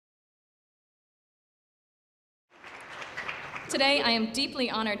Today, I am deeply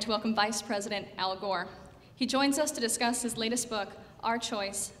honored to welcome Vice President Al Gore. He joins us to discuss his latest book, Our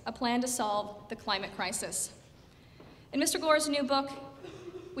Choice, A Plan to Solve the Climate Crisis. In Mr. Gore's new book,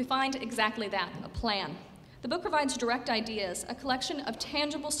 we find exactly that, a plan. The book provides direct ideas, a collection of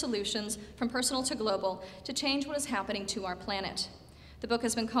tangible solutions from personal to global to change what is happening to our planet. The book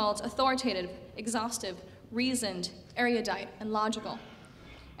has been called authoritative, exhaustive, reasoned, erudite, and logical.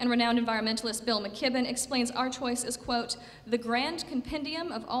 And renowned environmentalist Bill McKibben explains Our Choice as, quote, the grand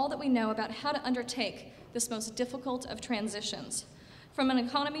compendium of all that we know about how to undertake this most difficult of transitions, from an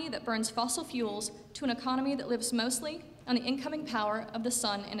economy that burns fossil fuels to an economy that lives mostly on the incoming power of the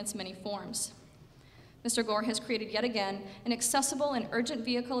sun in its many forms. Mr. Gore has created yet again an accessible and urgent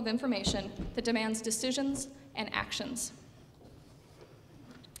vehicle of information that demands decisions and actions.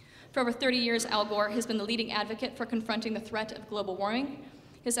 For over 30 years, Al Gore has been the leading advocate for confronting the threat of global warming.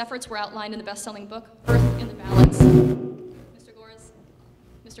 His efforts were outlined in the best-selling book, Earth in the Balance.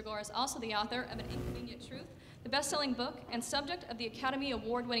 Mr. Gore is also the author of An Inconvenient Truth, the best-selling book and subject of the Academy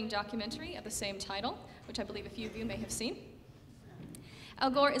Award-winning documentary of the same title, which I believe a few of you may have seen. Al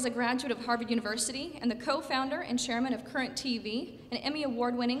Gore is a graduate of Harvard University and the co-founder and chairman of Current TV, an Emmy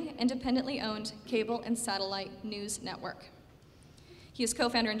Award-winning, independently owned cable and satellite news network. He is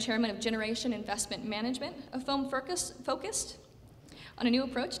co-founder and chairman of Generation Investment Management, a firm focused on a new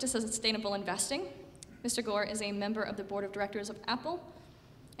approach to sustainable investing. Mr. Gore is a member of the board of directors of Apple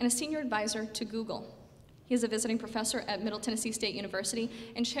and a senior advisor to Google. He is a visiting professor at Middle Tennessee State University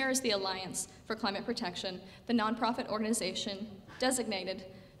and chairs the Alliance for Climate Protection, the nonprofit organization designated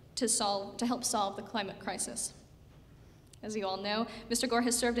to help solve the climate crisis. As you all know, Mr. Gore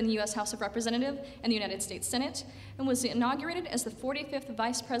has served in the U.S. House of Representatives and the United States Senate and was inaugurated as the 45th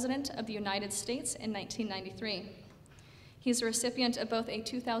Vice President of the United States in 1993. He's a recipient of both a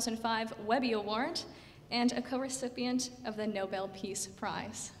 2005 Webby Award and a co-recipient of the Nobel Peace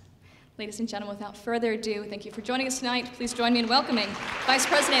Prize. Ladies and gentlemen, without further ado, thank you for joining us tonight. Please join me in welcoming Vice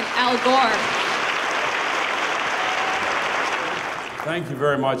President Al Gore. Thank you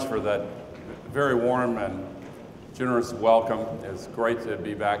very much for that very warm and generous welcome. It's great to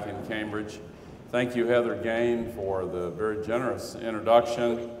be back in Cambridge. Thank you, Heather Gain, for the very generous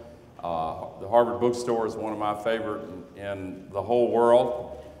introduction. The Harvard Bookstore is one of my favorite in the whole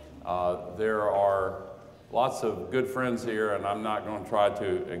world. There are lots of good friends here, and I'm not going to try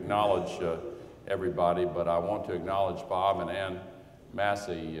to acknowledge everybody, but I want to acknowledge Bob and Ann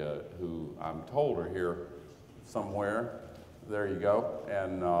Massey, who I'm told are here somewhere. There you go.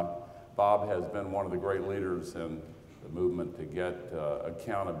 And Bob has been one of the great leaders in the movement to get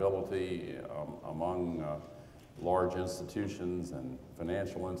accountability among large institutions and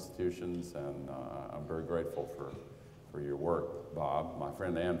financial institutions, and I'm very grateful for your work, Bob. My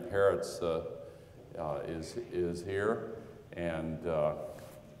friend Ann Parrott's is here, and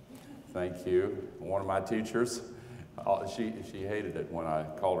thank you. One of my teachers, she hated it when I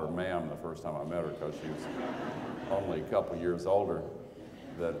called her ma'am the first time I met her because she was only a couple years older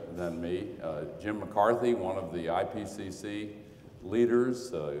than me. Jim McCarthy, one of the IPCC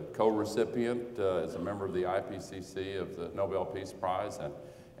leaders, co-recipient as a member of the IPCC of the Nobel Peace Prize,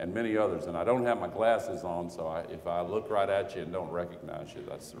 and many others. And I don't have my glasses on, so if I look right at you and don't recognize you,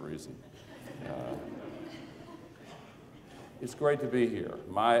 that's the reason. It's great to be here.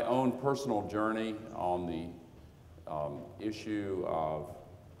 My own personal journey on the issue of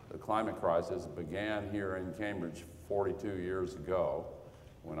the climate crisis began here in Cambridge 42 years ago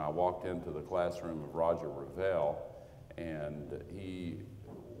when I walked into the classroom of Roger Revelle, and he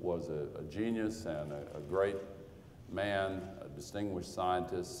was a genius and a great man, a distinguished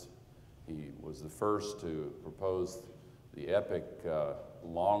scientist. He was the first to propose the epic,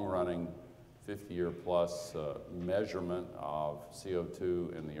 long-running, 50-year-plus measurement of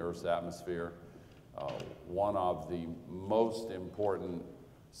CO2 in the Earth's atmosphere, one of the most important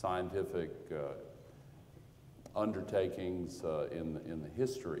scientific undertakings in the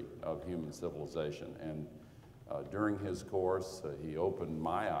history of human civilization. And during his course, he opened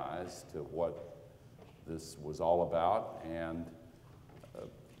my eyes to what this was all about and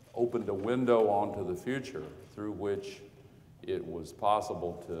opened a window onto the future through which it was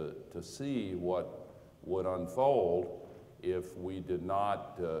possible to see what would unfold if we did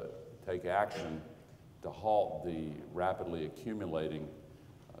not take action to halt the rapidly accumulating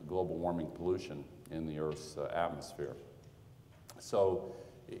global warming pollution in the Earth's atmosphere. So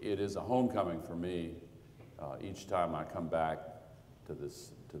it is a homecoming for me each time I come back to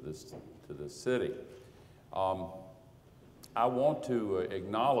this city. I want to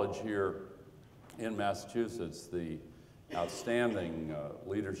acknowledge here in Massachusetts the outstanding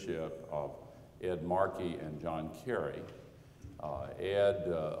leadership of Ed Markey and John Kerry. Ed,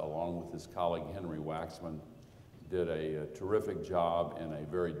 along with his colleague Henry Waxman, did a terrific job in a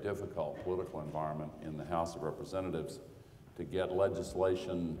very difficult political environment in the House of Representatives to get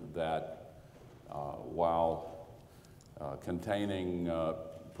legislation that, while containing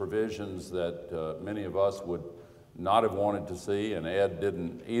provisions that many of us would not have wanted to see, and Ed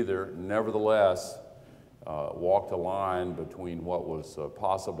didn't either, nevertheless walked a line between what was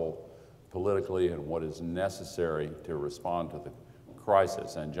possible politically and what is necessary to respond to the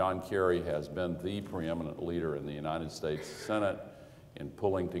crisis. And John Kerry has been the preeminent leader in the United States Senate in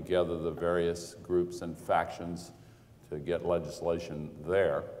pulling together the various groups and factions to get legislation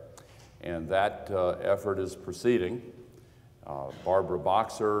there. And that effort is proceeding. Barbara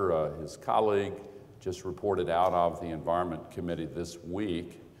Boxer, his colleague, just reported out of the Environment Committee this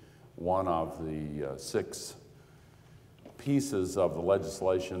week one of the 6 pieces of the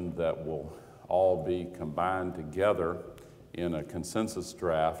legislation that will all be combined together in a consensus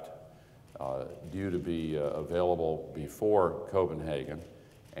draft due to be available before Copenhagen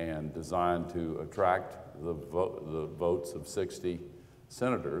and designed to attract the votes of 60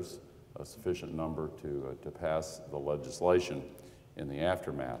 senators, a sufficient number to pass the legislation in the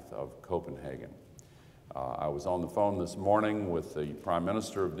aftermath of Copenhagen. I was on the phone this morning with the Prime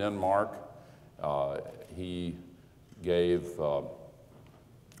Minister of Denmark. He gave an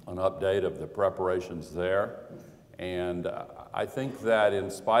update of the preparations there. And I think that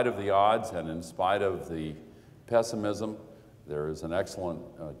in spite of the odds and in spite of the pessimism, there is an excellent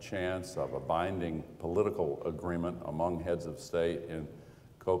chance of a binding political agreement among heads of state in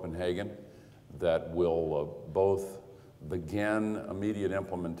Copenhagen that will both begin immediate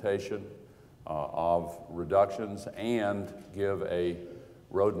implementation of reductions and give a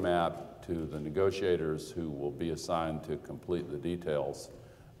roadmap to the negotiators who will be assigned to complete the details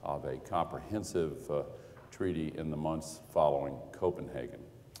of a comprehensive treaty in the months following Copenhagen.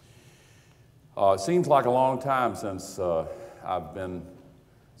 Seems like a long time since I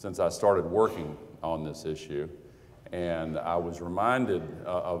started working on this issue, and I was reminded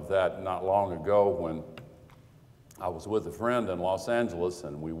of that not long ago when I was with a friend in Los Angeles,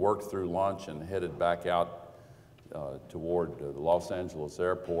 and we worked through lunch and headed back out toward the Los Angeles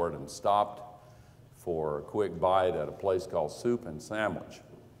airport and stopped for a quick bite at a place called Soup and Sandwich.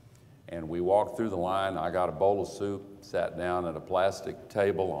 And we walked through the line. I got a bowl of soup, sat down at a plastic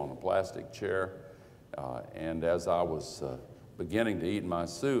table on a plastic chair, and as I was beginning to eat my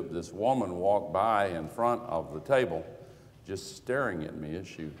soup, this woman walked by in front of the table, just staring at me as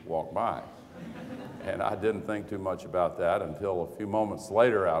she walked by. And I didn't think too much about that until a few moments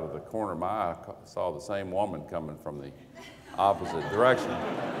later, out of the corner of my eye, I saw the same woman coming from the opposite direction,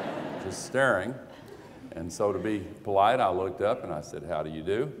 just staring. And so to be polite, I looked up and I said, "How do you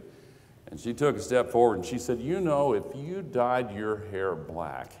do?" And she took a step forward and she said, "You know, if you dyed your hair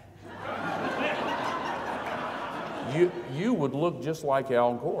black, you would look just like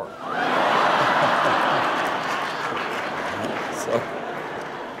Al Gore." So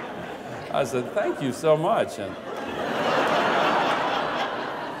I said, "Thank you so much." And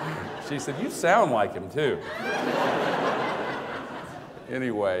she said, "You sound like him too."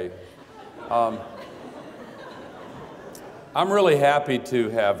 Anyway, I'm really happy to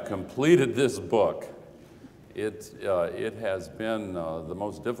have completed this book. It has been the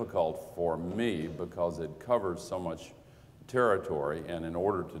most difficult for me because it covers so much territory, and in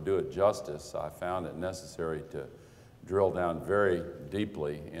order to do it justice, I found it necessary to drill down very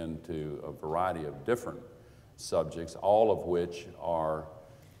deeply into a variety of different subjects, all of which are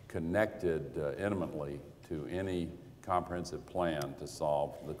connected intimately to any comprehensive plan to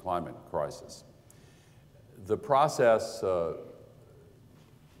solve the climate crisis. The process in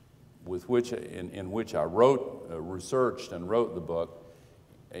which I researched and wrote the book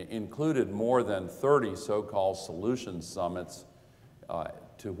included more than 30 so-called solution summits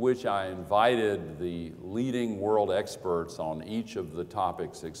to which I invited the leading world experts on each of the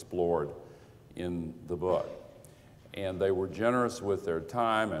topics explored in the book. And they were generous with their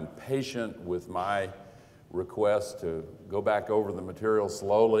time and patient with my request to go back over the material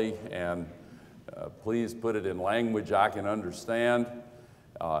slowly and please put it in language I can understand,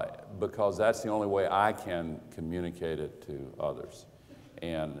 because that's the only way I can communicate it to others.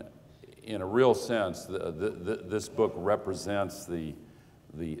 And in a real sense, this book represents the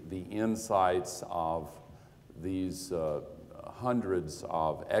insights of these hundreds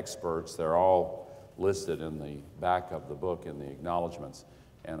of experts. They're all listed in the back of the book in the acknowledgments,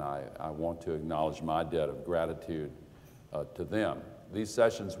 and I want to acknowledge my debt of gratitude to them. These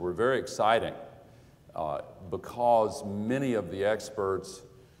sessions were very exciting because many of the experts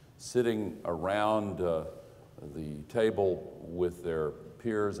sitting around the table with their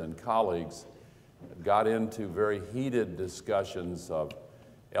peers and colleagues, got into very heated discussions of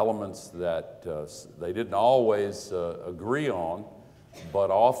elements that they didn't always agree on,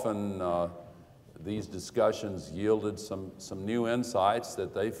 but often these discussions yielded some new insights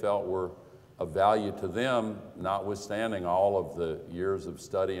that they felt were of value to them, notwithstanding all of the years of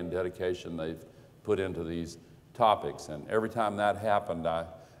study and dedication they've put into these topics. And every time that happened,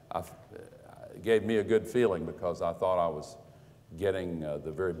 it gave me a good feeling, because I thought I was getting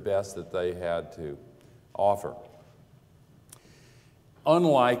the very best that they had to offer.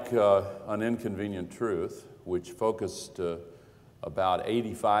 Unlike An Inconvenient Truth, which focused about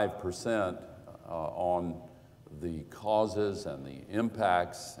 85% on the causes and the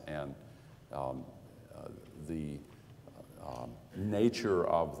impacts and the nature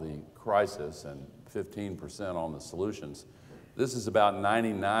of the crisis, and 15% on the solutions, this is about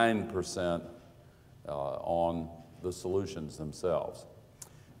 99% on the solutions themselves.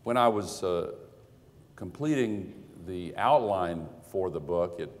 When I was completing the outline for the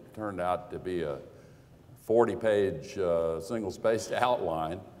book, it turned out to be a 40-page single-spaced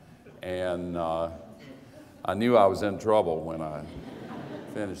outline, and I knew I was in trouble when I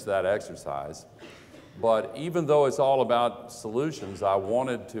finished that exercise. But even though it's all about solutions, I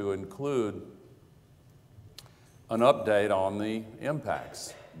wanted to include an update on the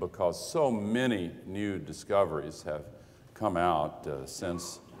impacts, because so many new discoveries have come out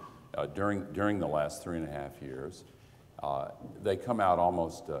during the last 3.5 years. They come out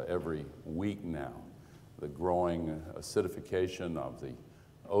almost every week now. The growing acidification of the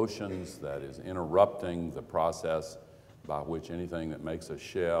oceans that is interrupting the process by which anything that makes a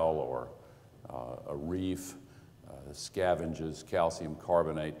shell or a reef scavenges calcium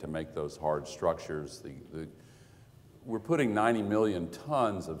carbonate to make those hard structures. We're putting 90 million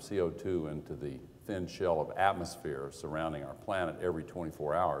tons of CO2 into the thin shell of atmosphere surrounding our planet every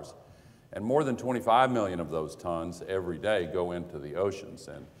 24 hours. And more than 25 million of those tons every day go into the oceans.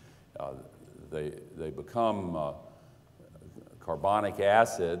 And they become carbonic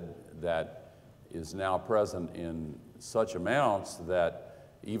acid that is now present in such amounts that,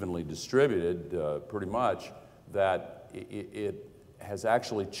 evenly distributed pretty much, that it has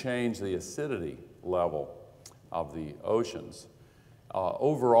actually changed the acidity level of the oceans.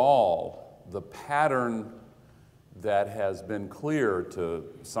 Overall, the pattern that has been clear to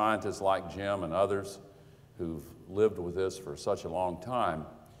scientists like Jim and others who've lived with this for such a long time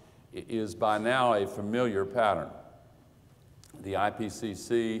is by now a familiar pattern. The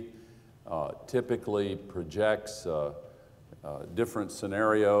IPCC typically projects different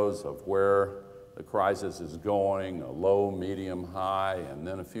scenarios of where the crisis is going, a low, medium, high, and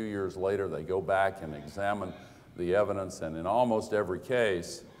then a few years later they go back and examine the evidence, and in almost every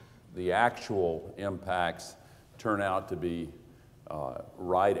case, the actual impacts turn out to be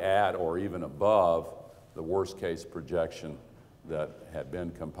right at or even above the worst case projection that had been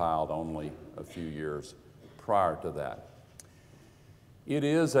compiled only a few years prior to that. It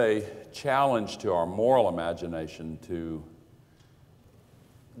is a challenge to our moral imagination to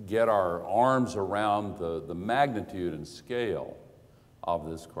get our arms around the magnitude and scale of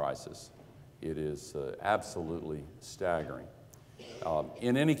this crisis. It is absolutely staggering.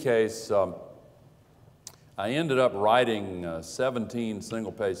 In any case, I ended up writing 17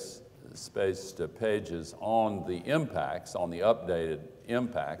 single-spaced pages on the impacts, on the updated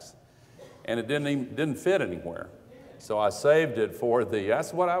impacts, and it didn't fit anywhere. So I saved it for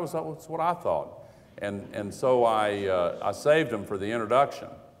that's what I thought. And so I saved them for the introduction.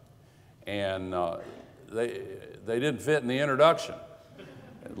 And they didn't fit in the introduction.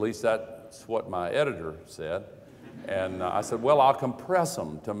 At least that's what my editor said. And I said, well, I'll compress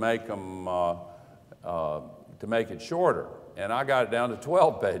them to make it shorter. And I got it down to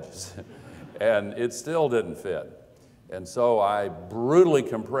 12 pages. And it still didn't fit. And so I brutally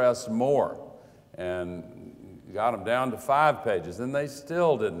compressed more and got them down to 5 pages, and they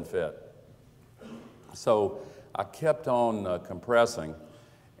still didn't fit. So I kept on compressing,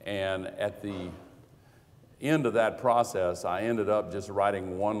 and at the end of that process, I ended up just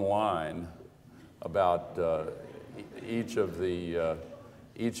writing one line about each of the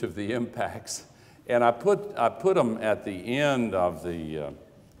impacts, and I put them at the end of the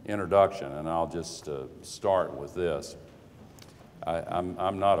introduction, and I'll just start with this.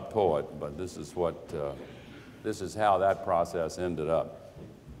 I'm not a poet, but this is how that process ended up.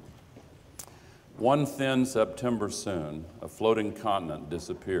 One thin September soon, a floating continent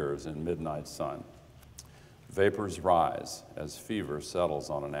disappears in midnight sun. Vapors rise as fever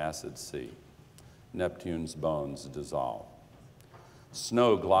settles on an acid sea. Neptune's bones dissolve.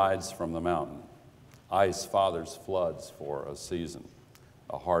 Snow glides from the mountain. Ice fathers floods for a season.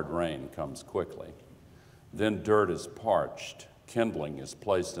 A hard rain comes quickly. Then dirt is parched. Kindling is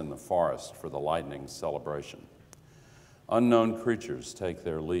placed in the forest for the lightning's celebration. Unknown creatures take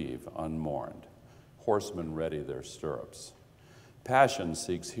their leave unmourned. Horsemen ready their stirrups. Passion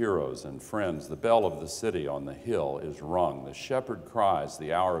seeks heroes and friends. The bell of the city on the hill is rung. The shepherd cries,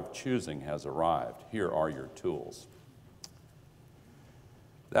 the hour of choosing has arrived. Here are your tools.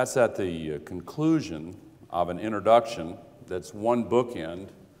 That's at the conclusion of an introduction that's one bookend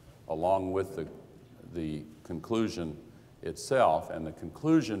along with the conclusion itself. And the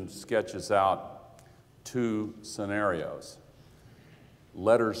conclusion sketches out two scenarios.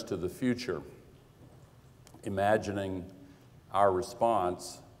 Letters to the future, imagining our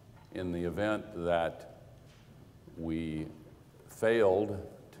response in the event that we failed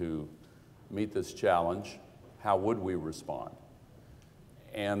to meet this challenge. How would we respond?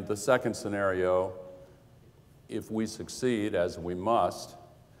 And the second scenario, if we succeed, as we must,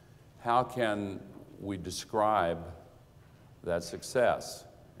 how can we describe that success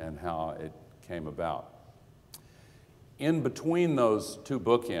and how it came about? In between those two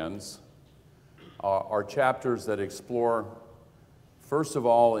bookends are chapters that explore, first of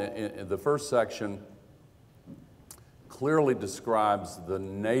all, in the first section clearly describes the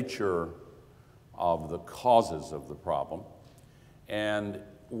nature of the causes of the problem. And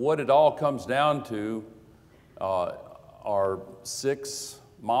what it all comes down to are 6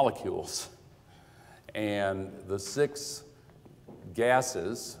 molecules. And the 6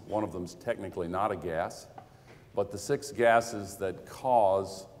 gases, one of them's technically not a gas, but the 6 gases that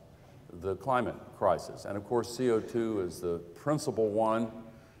cause the climate crisis. And of course, CO2 is the principal one,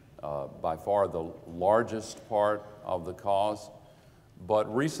 by far the largest part of the cause.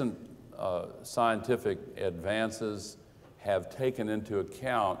 But recent scientific advances have taken into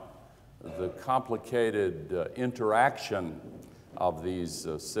account the complicated interaction of these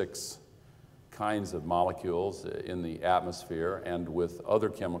 6 kinds of molecules in the atmosphere and with other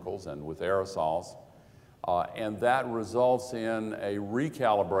chemicals and with aerosols. And that results in a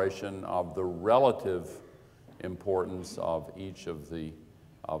recalibration of the relative importance of each of the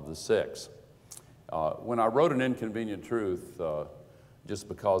 6. When I wrote An Inconvenient Truth, just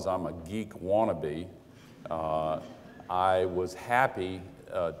because I'm a geek wannabe, I was happy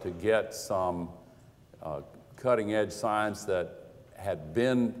to get some cutting-edge science that had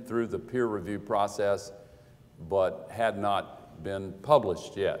been through the peer review process but had not been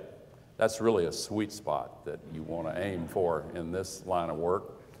published yet. That's really a sweet spot that you want to aim for in this line of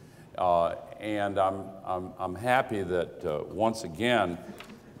work. And I'm happy that once again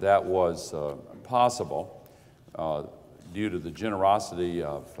that was possible due to the generosity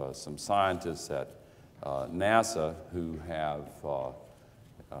of some scientists at NASA who have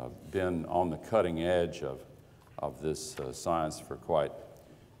been on the cutting edge of this science for quite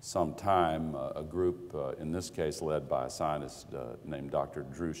some time, a group, in this case, led by a scientist named Dr.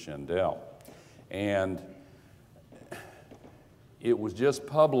 Drew Schendel. And it was just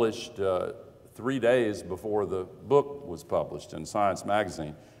published 3 days before the book was published in Science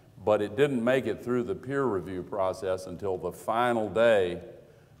magazine, but it didn't make it through the peer review process until the final day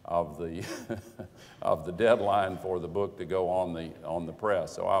of the, of the deadline for the book to go on the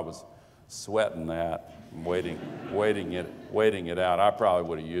press. So I was sweating that, waiting it out. I probably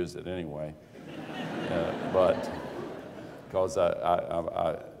would have used it anyway, but because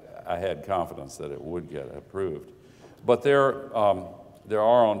I had confidence that it would get approved. But there are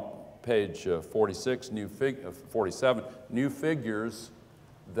on page 47 new figures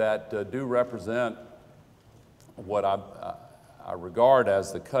that do represent what I regard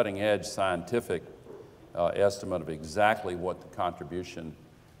as the cutting-edge scientific estimate of exactly what the contribution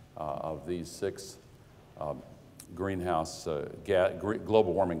of these 6 greenhouse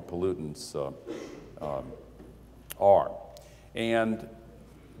global warming pollutants are. And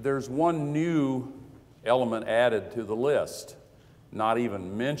there's one new element added to the list, not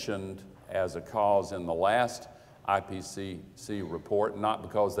even mentioned as a cause in the last IPCC report, not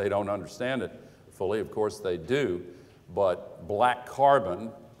because they don't understand it fully, of course they do, but black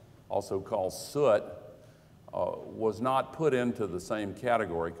carbon, also called soot, was not put into the same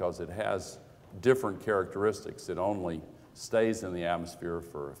category because it has different characteristics. It only stays in the atmosphere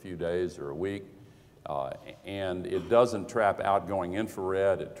for a few days or a week, and it doesn't trap outgoing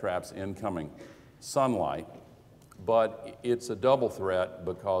infrared, it traps incoming sunlight, but it's a double threat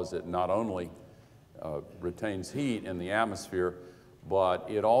because it not only retains heat in the atmosphere, but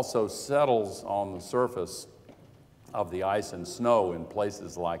it also settles on the surface of the ice and snow in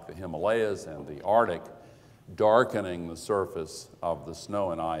places like the Himalayas and the Arctic, darkening the surface of the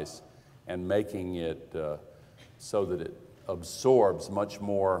snow and ice and making it so that it absorbs much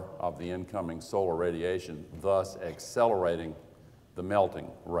more of the incoming solar radiation, thus accelerating the melting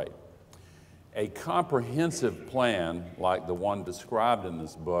rate. A comprehensive plan like the one described in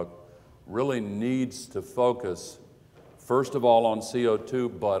this book really needs to focus, first of all, on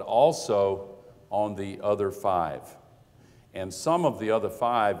CO2, but also on the other 5. And some of the other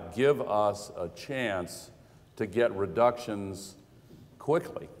 5 give us a chance to get reductions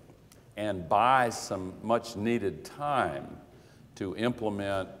quickly and buy some much needed time to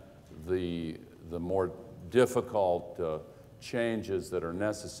implement the more difficult changes that are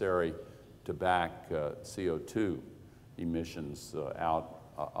necessary to back CO2 emissions out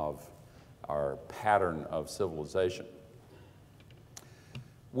of our pattern of civilization.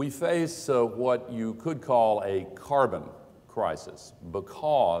 We face what you could call a carbon crisis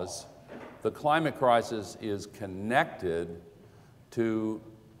because the climate crisis is connected to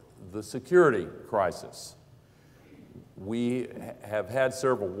the security crisis. We have had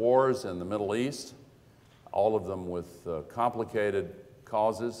several wars in the Middle East, all of them with complicated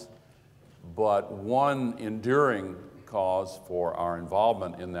causes, but one enduring cause for our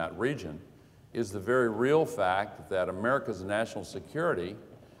involvement in that region is the very real fact that America's national security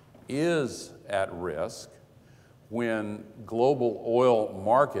is at risk when global oil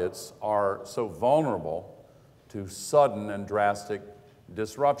markets are so vulnerable to sudden and drastic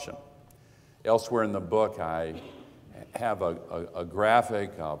disruption. Elsewhere in the book, I have a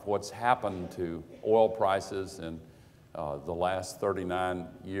graphic of what's happened to oil prices in the last 39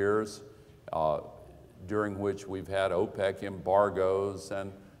 years, during which we've had OPEC embargoes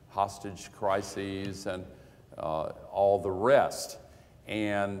and hostage crises and all the rest.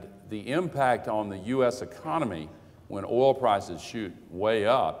 And the impact on the U.S. economy when oil prices shoot way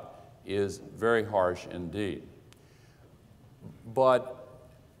up is very harsh indeed. But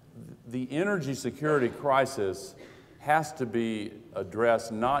the energy security crisis has to be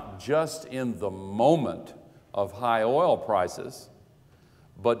addressed not just in the moment of high oil prices,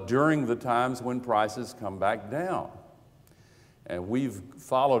 but during the times when prices come back down. And we've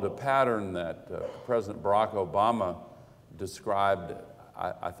followed a pattern that President Barack Obama described,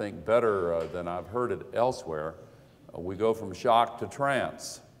 I think, better than I've heard it elsewhere. We go from shock to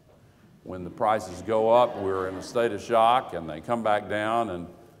trance. When the prices go up, we're in a state of shock, and they come back down, and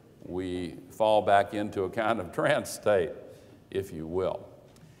we fall back into a kind of trance state, if you will.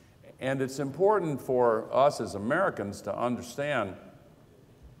 And it's important for us as Americans to understand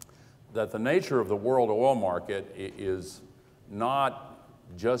that the nature of the world oil market is not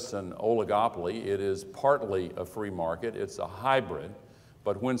just an oligopoly. It is partly a free market. It's a hybrid.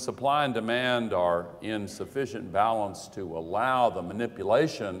 But when supply and demand are in sufficient balance to allow the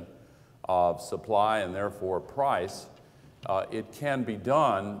manipulation of supply and therefore price, it can be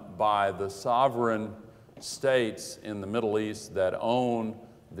done by the sovereign states in the Middle East that own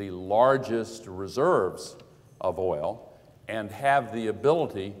the largest reserves of oil and have the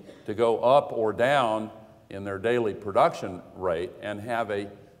ability to go up or down in their daily production rate and have a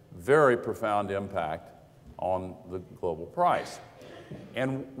very profound impact on the global price.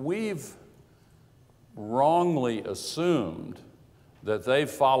 And we've wrongly assumed that they've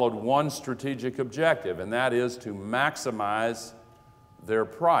followed one strategic objective, and that is to maximize their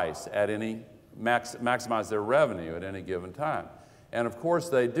price at maximize their revenue at any given time. And of course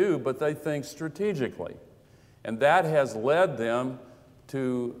they do, but they think strategically. And that has led them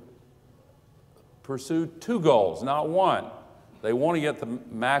to pursue 2 goals, not one. They want to get the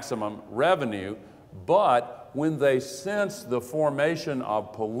maximum revenue, but when they sense the formation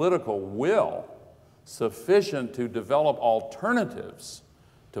of political will sufficient to develop alternatives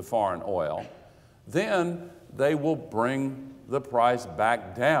to foreign oil, then they will bring the price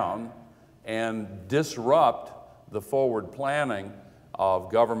back down and disrupt the forward planning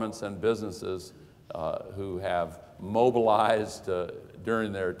of governments and businesses who have mobilized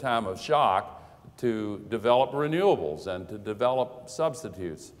during their time of shock to develop renewables and to develop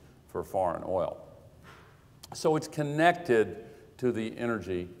substitutes for foreign oil. So it's connected to the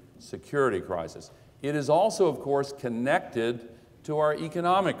energy security crisis. It is also, of course, connected to our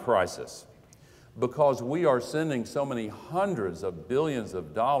economic crisis because we are sending so many hundreds of billions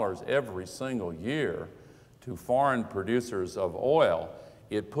of dollars every single year to foreign producers of oil.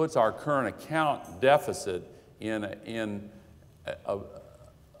 It puts our current account deficit in a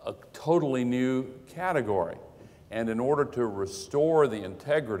totally new category. And in order to restore the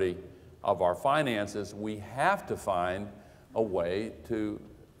integrity of our finances, we have to find a way to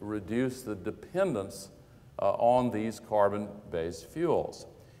reduce the dependence on these carbon-based fuels.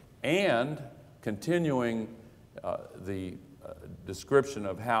 And continuing the description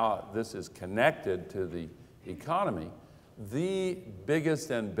of how this is connected to the economy, the biggest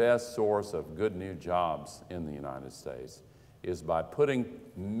and best source of good new jobs in the United States is by putting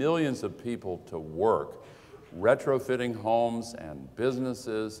millions of people to work, retrofitting homes and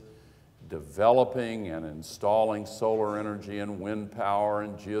businesses, developing and installing solar energy and wind power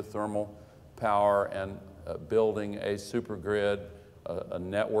and geothermal power, and building a supergrid, a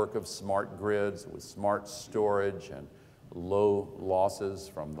network of smart grids with smart storage and low losses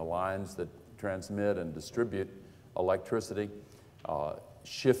from the lines that transmit and distribute electricity,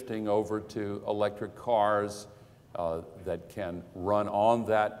 shifting over to electric cars that can run on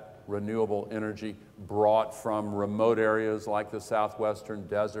that renewable energy brought from remote areas like the southwestern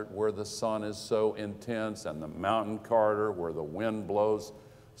desert where the sun is so intense, and the mountain corridor where the wind blows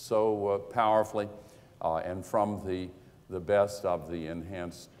so powerfully, and from the best of the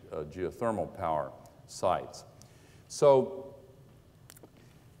enhanced geothermal power sites. So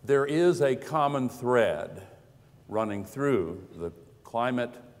there is a common thread running through the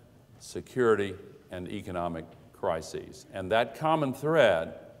climate, security, and economic crises. And that common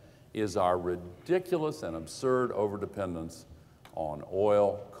thread is our ridiculous and absurd overdependence on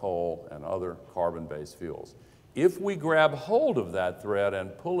oil, coal, and other carbon-based fuels. If we grab hold of that thread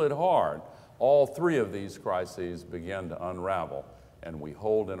and pull it hard, all three of these crises begin to unravel, and we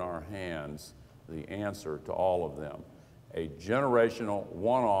hold in our hands the answer to all of them: a generational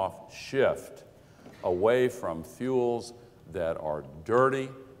one-off shift away from fuels that are dirty,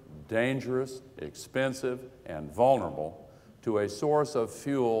 dangerous, expensive, and vulnerable to a source of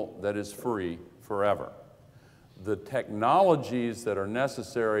fuel that is free forever. The technologies that are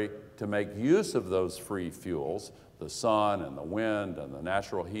necessary to make use of those free fuels, the sun and the wind and the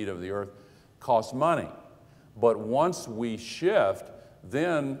natural heat of the earth, cost money. But once we shift,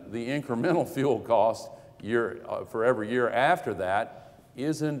 then the incremental fuel cost for every year after that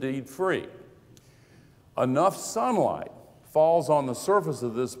is indeed free. Enough sunlight falls on the surface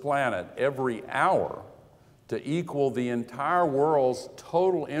of this planet every hour to equal the entire world's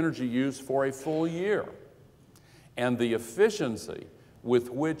total energy use for a full year. And the efficiency with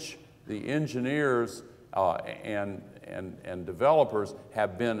which the engineers and developers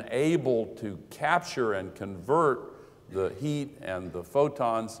have been able to capture and convert the heat and the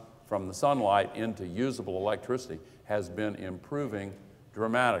photons from the sunlight into usable electricity has been improving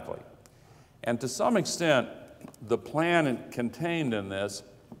dramatically. And to some extent, the plan contained in this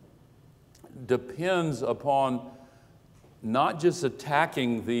depends upon not just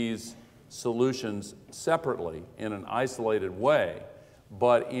attacking these solutions separately in an isolated way,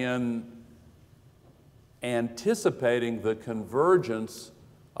 but in anticipating the convergence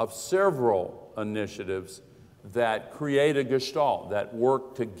of several initiatives that create a gestalt, that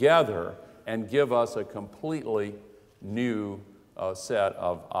work together and give us a completely new set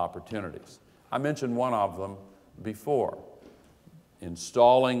of opportunities. I mentioned one of them before: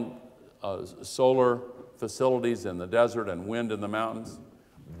 installing solar facilities in the desert and wind in the mountains,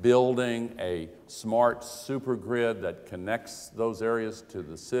 building a smart supergrid that connects those areas to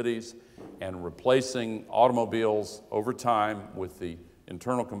the cities, and replacing automobiles over time with the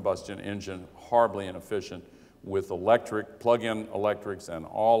internal combustion engine, horribly inefficient, with electric, plug-in electrics and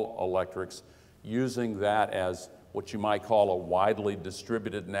all electrics, using that as what you might call a widely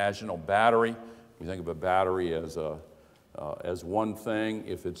distributed national battery. We think of a battery as one thing.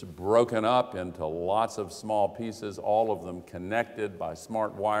 If it's broken up into lots of small pieces, all of them connected by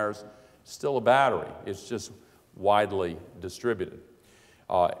smart wires, still a battery. It's just widely distributed.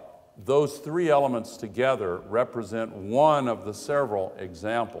 Those three elements together represent one of the several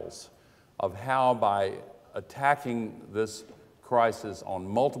examples of how, by attacking this crisis on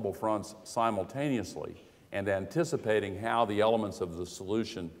multiple fronts simultaneously and anticipating how the elements of the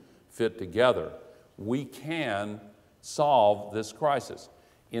solution fit together, we can solve this crisis.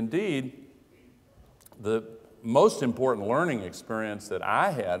 Indeed, the most important learning experience that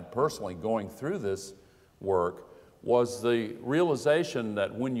I had personally going through this work was the realization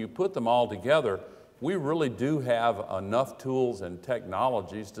that when you put them all together, we really do have enough tools and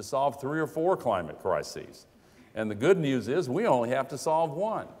technologies to solve 3 or 4 climate crises. And the good news is we only have to solve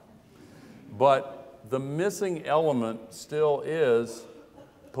one. But the missing element still is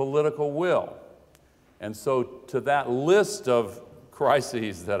political will. And so to that list of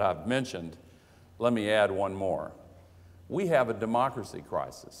crises that I've mentioned, let me add one more. We have a democracy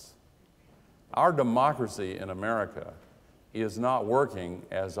crisis. Our democracy in America is not working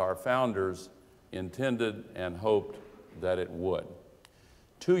as our founders intended and hoped that it would.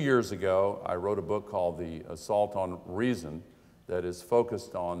 2 years ago, I wrote a book called The Assault on Reason that is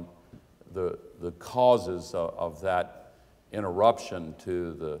focused on the causes of that interruption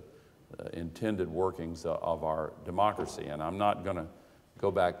to the intended workings of our democracy. And I'm not going to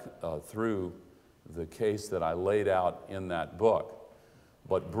go back through the case that I laid out in that book,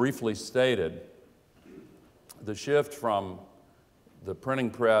 but briefly stated, the shift from the printing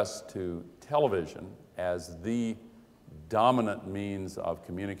press to television as the dominant means of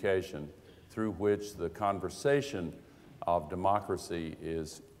communication through which the conversation of democracy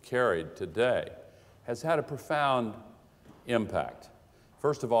is carried today has had a profound impact.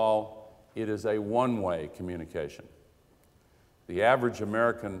 First of all, it is a one-way communication. The average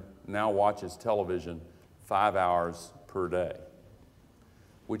American now watches television 5 hours per day,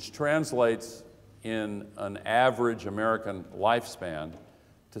 which translates in an average American lifespan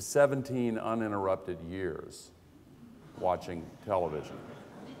to 17 uninterrupted years watching television.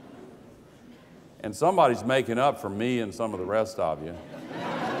 And somebody's making up for me and some of the rest of you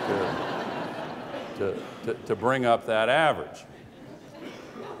to bring up that average.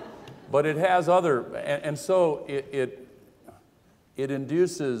 But it has other, and so it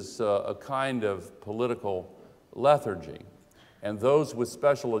induces a kind of political lethargy. And those with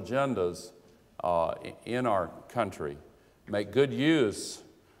special agendas in our country make good use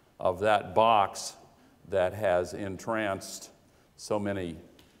of that box that has entranced so many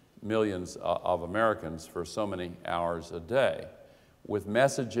millions of Americans for so many hours a day, with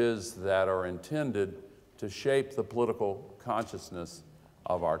messages that are intended to shape the political consciousness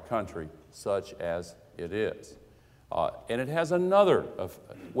of our country, such as it is. And it has another,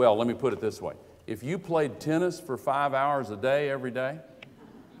 well, let me put it this way. If you played tennis for 5 hours a day every day,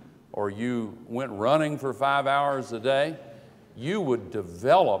 or you went running for 5 hours a day, you would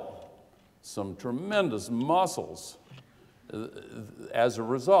develop some tremendous muscles as a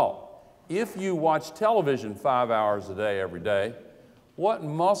result. If you watch television 5 hours a day every day, what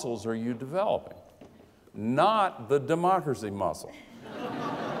muscles are you developing? Not the democracy muscle.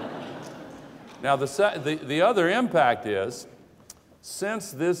 Now, the other impact is,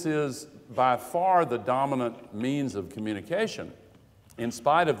 since this is by far the dominant means of communication, in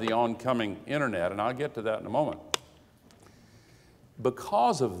spite of the oncoming internet, and I'll get to that in a moment,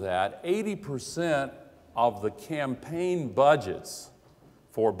 because of that, 80% of the campaign budgets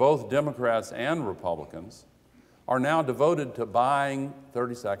for both Democrats and Republicans are now devoted to buying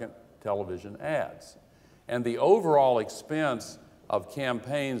 30-second television ads. And the overall expense of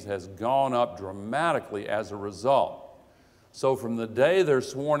campaigns has gone up dramatically as a result. So from the day they're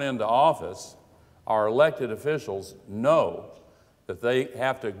sworn into office, our elected officials know that they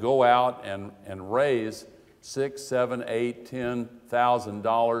have to go out and raise $6,000, $7,000, $8,000,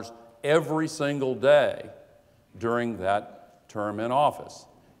 $10,000 every single day during that term in office,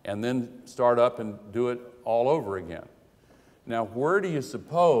 and then start up and do it all over again. Now, where do you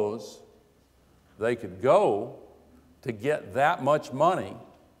suppose they could go to get that much money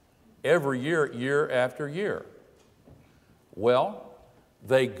every year, year after year? Well,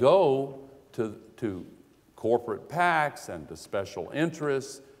 they go to corporate PACs and to special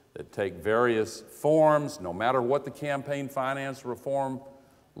interests that take various forms, no matter what the campaign finance reform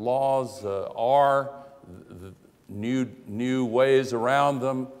laws are, the new ways around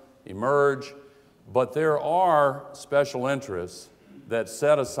them emerge. But there are special interests that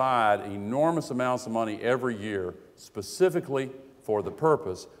set aside enormous amounts of money every year specifically for the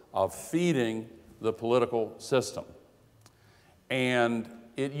purpose of feeding the political system. And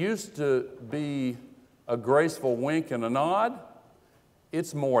it used to be a graceful wink and a nod.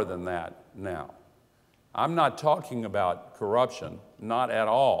 It's more than that now. I'm not talking about corruption, not at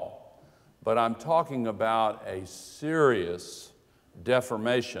all, but I'm talking about a serious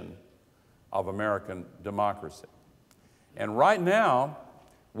deformation of American democracy. And right now,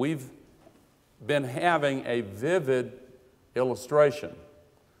 we've been having a vivid illustration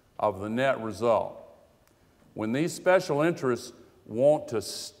of the net result. When these special interests want to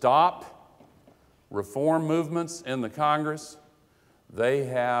stop reform movements in the Congress, they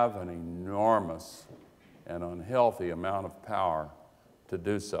have an enormous and unhealthy amount of power to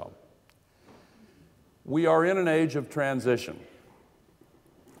do so. We are in an age of transition.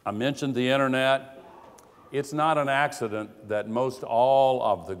 I mentioned the internet. It's not an accident that most all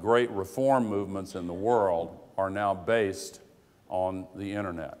of the great reform movements in the world are now based on the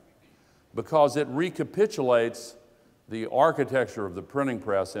internet, because it recapitulates the architecture of the printing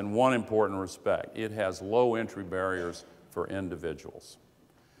press in one important respect. It has low entry barriers for individuals.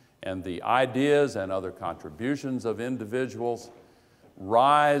 And the ideas and other contributions of individuals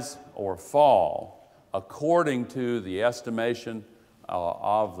rise or fall according to the estimation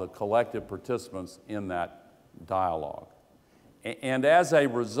of the collective participants in that dialogue. And as a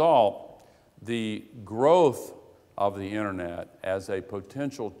result, the growth of the internet as a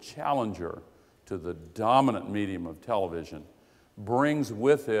potential challenger to the dominant medium of television brings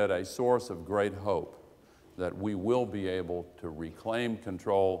with it a source of great hope that we will be able to reclaim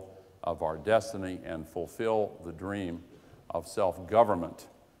control of our destiny and fulfill the dream of self-government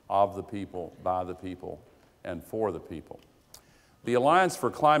of the people, by the people, and for the people. The Alliance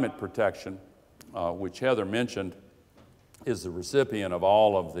for Climate Protection, which Heather mentioned, is the recipient of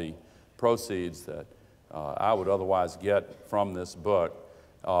all of the proceeds that I would otherwise get from this book,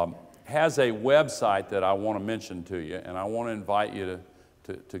 has a website that I want to mention to you, and I want to invite you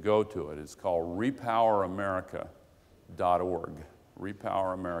to go to it. It's called repoweramerica.org,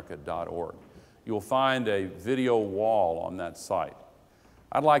 repoweramerica.org. You'll find a video wall on that site.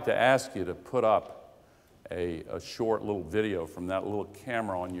 I'd like to ask you to put up a short little video from that little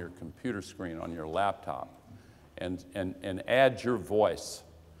camera on your computer screen on your laptop and add your voice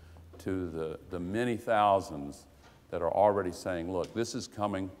to the many thousands that are already saying, look, this is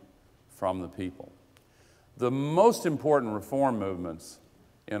coming from the people. The most important reform movements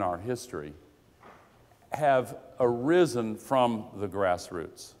in our history have arisen from the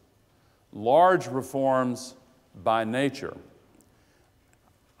grassroots. Large reforms by nature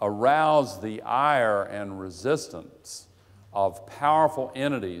arouse the ire and resistance of powerful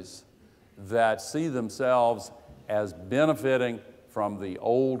entities that see themselves as benefiting from the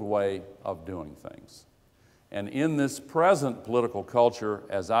old way of doing things. And in this present political culture,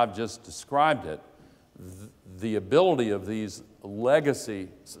 as I've just described it, the ability of these legacy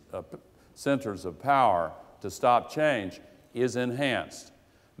centers of power to stop change is enhanced,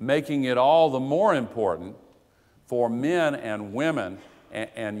 making it all the more important for men and women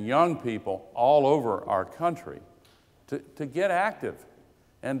and young people all over our country to get active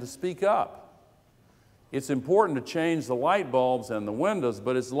and to speak up. It's important to change the light bulbs and the windows,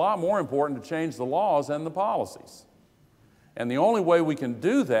 but it's a lot more important to change the laws and the policies. And the only way we can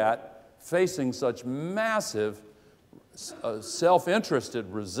do that, facing such massive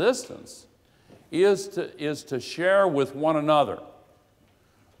self-interested resistance, is to share with one another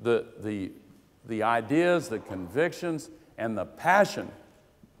the ideas, the convictions, and the passion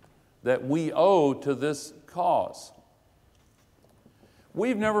that we owe to this cause.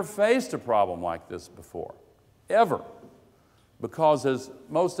 We've never faced a problem like this before, ever, because as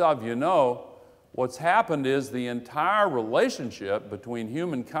most of you know, what's happened is the entire relationship between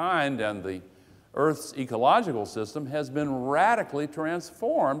humankind and the Earth's ecological system has been radically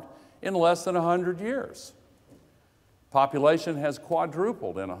transformed in less than 100 years. Population has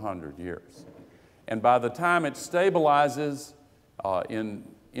quadrupled in 100 years. And by the time it stabilizes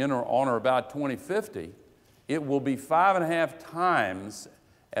in or on or about 2050, it will be 5.5 times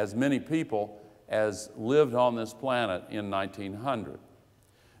as many people as lived on this planet in 1900.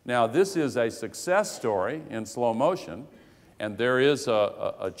 Now, this is a success story in slow motion, and there is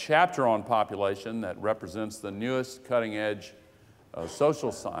a chapter on population that represents the newest cutting-edge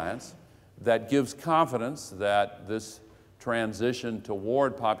social science that gives confidence that this transition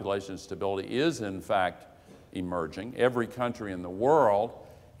toward population stability is, in fact, emerging. Every country in the world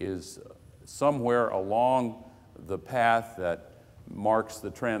is somewhere along the path that marks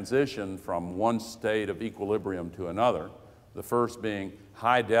the transition from one state of equilibrium to another, the first being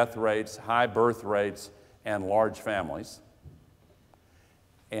high death rates, high birth rates, and large families.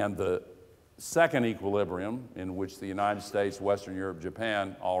 And the second equilibrium, in which the United States, Western Europe,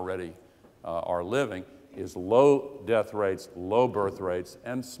 Japan already are living, is low death rates, low birth rates,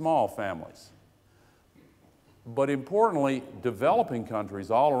 and small families. But importantly, developing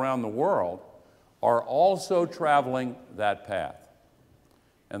countries all around the world are also traveling that path.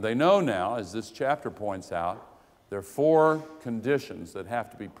 And they know now, as this chapter points out, there are 4 conditions that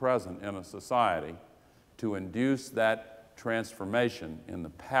have to be present in a society to induce that transformation in the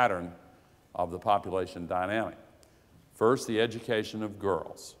pattern of the population dynamic. First, the education of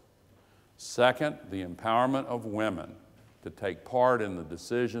girls. Second, the empowerment of women to take part in the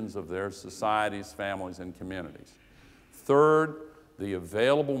decisions of their societies, families, and communities. Third, the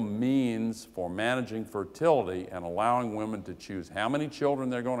available means for managing fertility and allowing women to choose how many children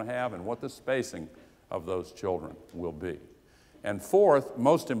they're going to have and what the spacing of those children will be. And fourth,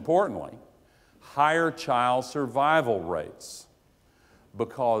 most importantly, higher child survival rates,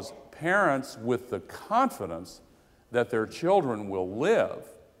 because parents with the confidence that their children will live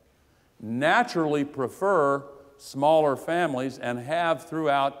naturally prefer smaller families and have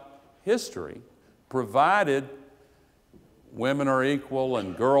throughout history, provided women are equal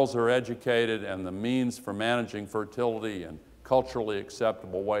and girls are educated and the means for managing fertility in culturally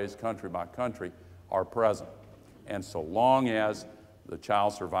acceptable ways, country by country, are present. And so long as the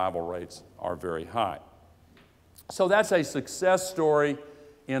child survival rates are very high. So that's a success story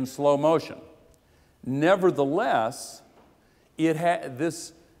in slow motion. Nevertheless,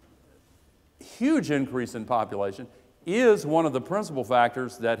 this huge increase in population is one of the principal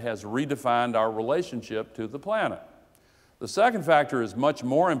factors that has redefined our relationship to the planet. The second factor is much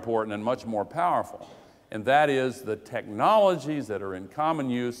more important and much more powerful, and that is the technologies that are in common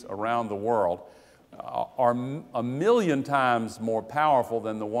use around the world are a million times more powerful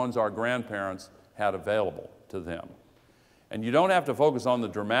than the ones our grandparents had available to them. And you don't have to focus on the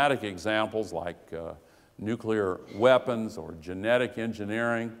dramatic examples like nuclear weapons or genetic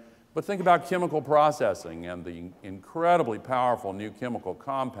engineering, but think about chemical processing and the incredibly powerful new chemical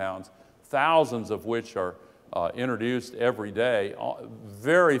compounds, thousands of which are introduced every day,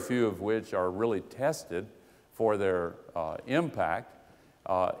 very few of which are really tested for their impact.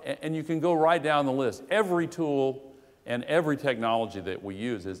 And you can go right down the list. Every tool and every technology that we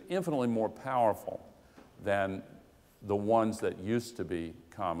use is infinitely more powerful than the ones that used to be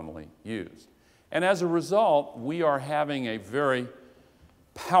commonly used. And as a result, we are having a very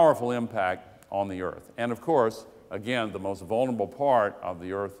powerful impact on the Earth. And of course, again, the most vulnerable part of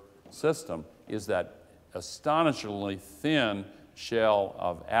the Earth system is that astonishingly thin shell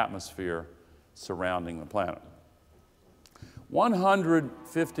of atmosphere surrounding the planet.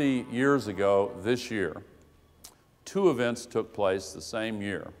 150 years ago this year, two events took place the same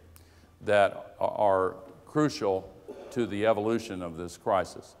year that are crucial to the evolution of this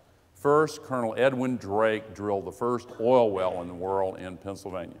crisis. First, Colonel Edwin Drake drilled the first oil well in the world in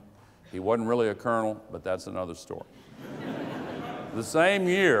Pennsylvania. He wasn't really a colonel, but that's another story. The same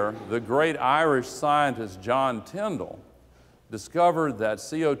year, the great Irish scientist John Tyndall discovered that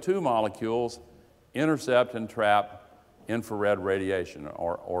CO2 molecules intercept and trap infrared radiation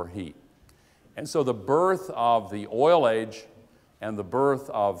or heat. And so the birth of the oil age and the birth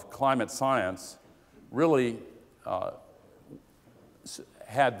of climate science really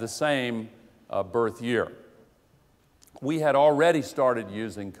had the same birth year. We had already started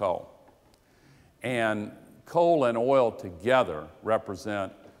using coal, and coal and oil together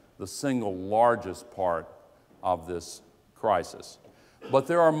represent the single largest part of this crisis. But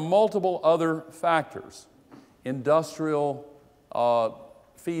there are multiple other factors. Industrial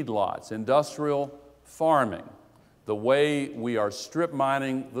feedlots, industrial farming, the way we are strip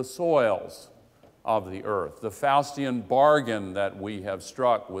mining the soils of the earth, the Faustian bargain that we have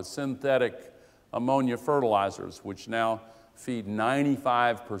struck with synthetic ammonia fertilizers, which now feed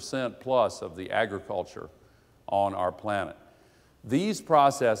 95% plus of the agriculture on our planet. These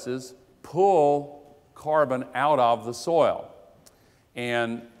processes pull carbon out of the soil,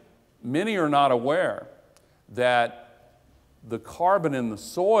 and many are not aware that the carbon in the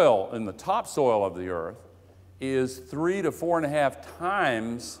soil, in the topsoil of the earth, is 3 to 4.5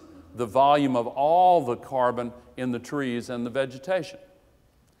 times the volume of all the carbon in the trees and the vegetation.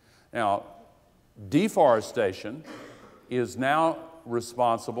 Now, deforestation is now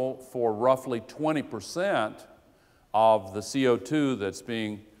responsible for roughly 20% of the CO2 that's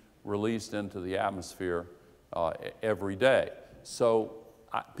being released into the atmosphere every day. So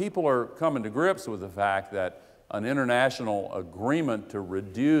people are coming to grips with the fact that an international agreement to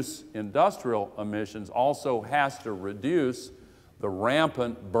reduce industrial emissions also has to reduce the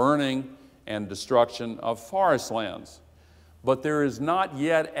rampant burning and destruction of forest lands. But there is not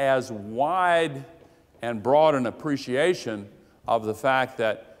yet as wide and broad an appreciation of the fact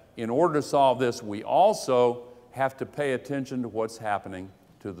that in order to solve this, we also have to pay attention to what's happening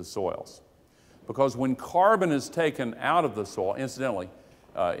to the soils. Because when carbon is taken out of the soil, incidentally,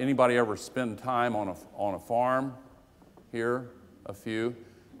 anybody ever spend time on a farm here? A few.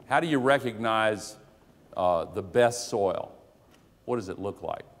 How do you recognize the best soil? What does it look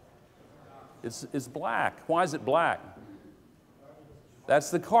like? It's black. Why is it black? That's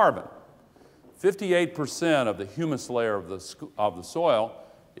the carbon. 58% of the humus layer of the soil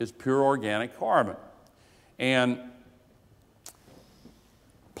is pure organic carbon. And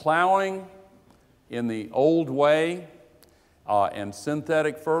plowing in the old way and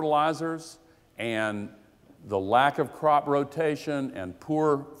synthetic fertilizers and the lack of crop rotation and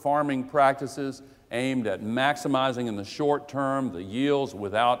poor farming practices aimed at maximizing in the short term the yields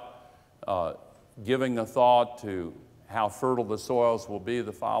without giving a thought to how fertile the soils will be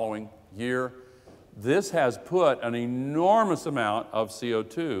the following year. This has put an enormous amount of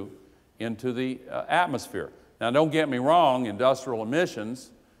CO2 into the atmosphere. Now, don't get me wrong, industrial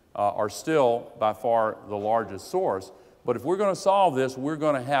emissions are still by far the largest source, but if we're going to solve this, we're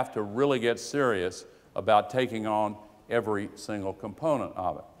going to have to really get serious about taking on every single component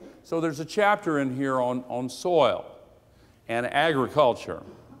of it. So there's a chapter in here on soil and agriculture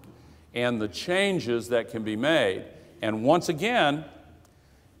and the changes that can be made. And once again,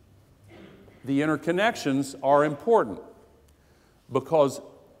 the interconnections are important, because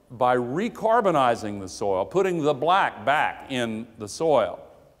by recarbonizing the soil, putting the black back in the soil,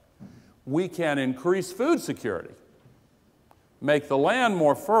 we can increase food security, make the land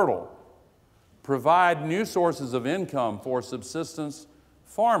more fertile, provide new sources of income for subsistence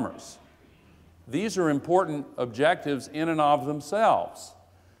farmers. These are important objectives in and of themselves,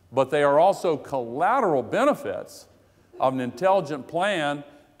 but they are also collateral benefits of an intelligent plan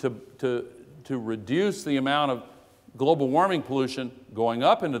to reduce the amount of global warming pollution going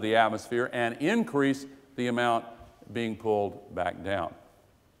up into the atmosphere and increase the amount being pulled back down.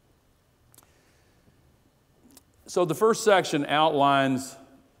 So the first section outlines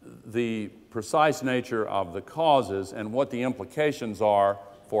the precise nature of the causes and what the implications are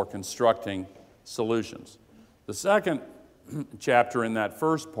for constructing solutions. The second chapter in that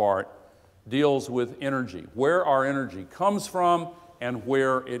first part deals with energy, where our energy comes from and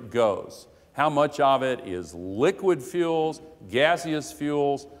where it goes. How much of it is liquid fuels, gaseous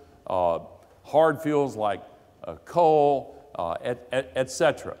fuels, hard fuels like coal,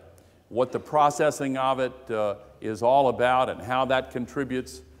 etc. What the processing of it is all about and how that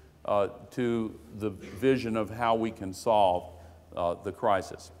contributes to the vision of how we can solve the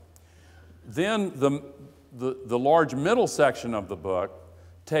crisis. Then the large middle section of the book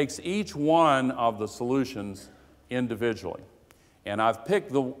takes each one of the solutions individually. And I've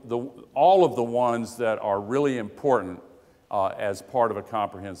picked all of the ones that are really important as part of a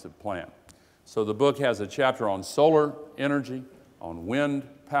comprehensive plan. So the book has a chapter on solar energy, on wind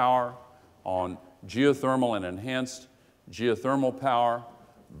power, on geothermal and enhanced geothermal power,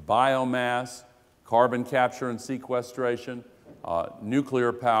 biomass, carbon capture and sequestration,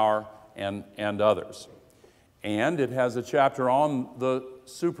 nuclear power, and others. And it has a chapter on the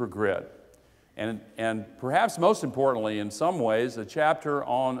supergrid. And perhaps most importantly, in some ways, a chapter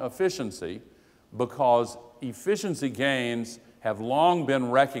on efficiency, because efficiency gains have long been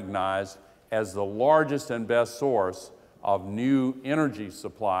recognized as the largest and best source of new energy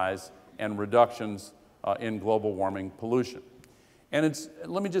supplies and reductions in global warming pollution. And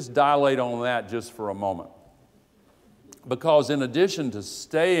let me just dilate on that just for a moment. Because in addition to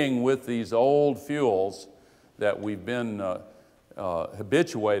staying with these old fuels that we've been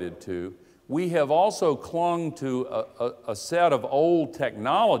habituated to, we have also clung to a set of old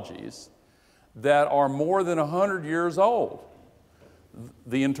technologies that are more than 100 years old.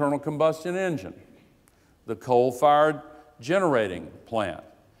 The internal combustion engine, the coal-fired generating plant,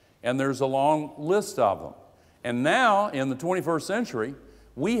 and there's a long list of them. And now, in the 21st century,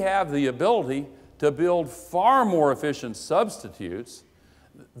 we have the ability to build far more efficient substitutes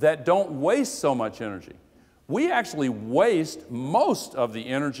that don't waste so much energy. We actually waste most of the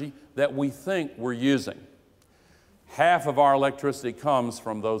energy that we think we're using. Half of our electricity comes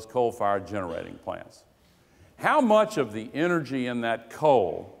from those coal-fired generating plants. How much of the energy in that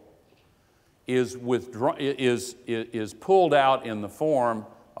coal is pulled out in the form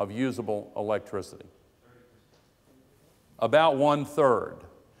of usable electricity? About 1/3.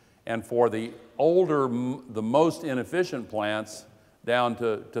 And for the older, the most inefficient plants, down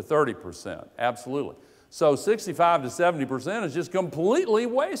to 30%, absolutely. So 65 to 70% is just completely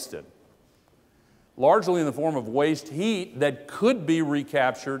wasted, largely in the form of waste heat that could be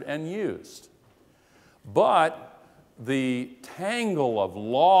recaptured and used. But the tangle of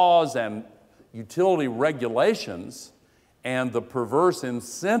laws and utility regulations and the perverse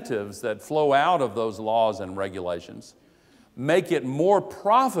incentives that flow out of those laws and regulations make it more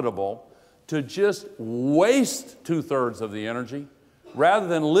profitable to just waste 2/3 of the energy rather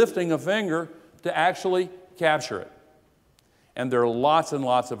than lifting a finger to actually capture it. And there are lots and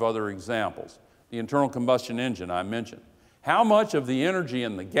lots of other examples. The internal combustion engine I mentioned. How much of the energy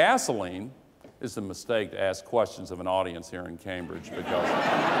in the gasoline, it's a mistake to ask questions of an audience here in Cambridge because,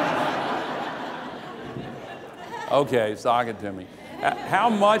 okay, sock it to me. How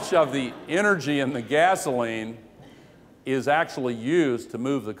much of the energy in the gasoline is actually used to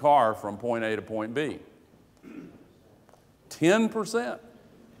move the car from point A to point B? 10%.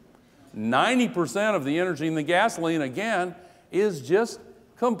 90% of the energy in the gasoline, again, is just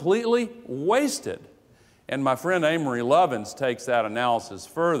completely wasted. And my friend Amory Lovins takes that analysis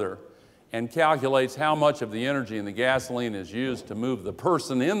further and calculates how much of the energy in the gasoline is used to move the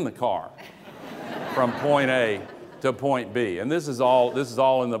person in the car from point A to point B. And this is all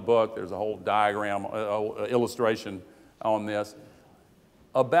in the book. There's a whole diagram, illustration on this.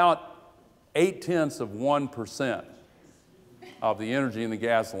 About 0.8% of the energy in the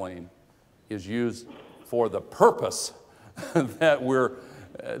gasoline is used for the purpose that we're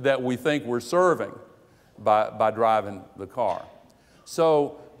that we think we're serving by driving the car.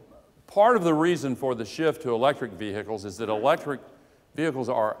 So part of the reason for the shift to electric vehicles is that electric vehicles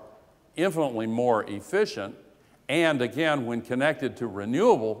are infinitely more efficient, and again, when connected to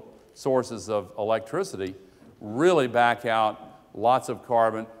renewable sources of electricity, really back out lots of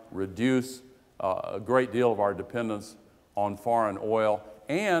carbon, reduce a great deal of our dependence on foreign oil,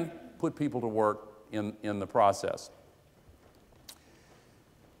 and put people to work in the process.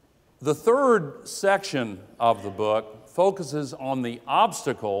 The third section of the book focuses on the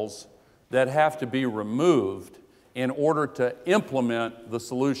obstacles that have to be removed in order to implement the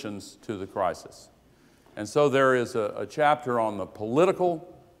solutions to the crisis. And so there is a chapter on the political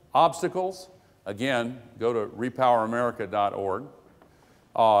obstacles. Again, go to repoweramerica.org.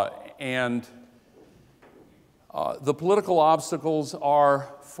 The political obstacles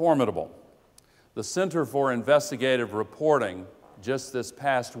are formidable. The Center for Investigative Reporting just this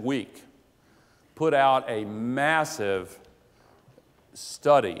past week put out a massive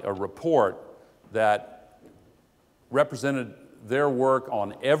study, a report that represented their work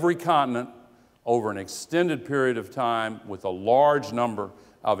on every continent over an extended period of time with a large number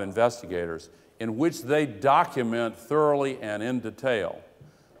of investigators, in which they document thoroughly and in detail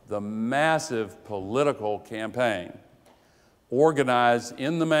the massive political campaign organized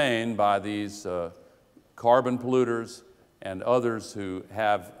in the main by these carbon polluters and others who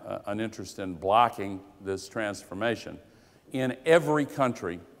have an interest in blocking this transformation in every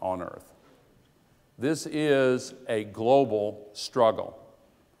country on earth. This is a global struggle.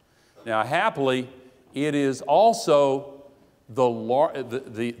 Now, happily, it is also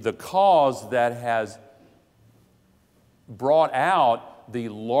the cause that has brought out the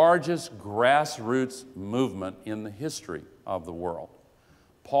largest grassroots movement in the history of the world.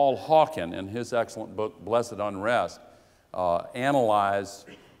 Paul Hawken, in his excellent book, Blessed Unrest, analyzed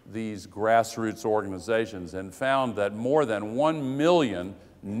these grassroots organizations and found that more than 1 million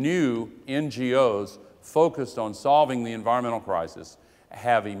new NGOs focused on solving the environmental crisis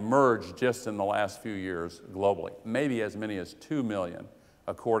have emerged just in the last few years globally, maybe as many as 2 million,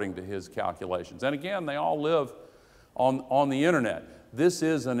 according to his calculations. And again, they all live on the internet. This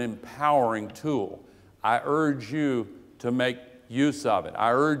is an empowering tool. I urge you to make use of it.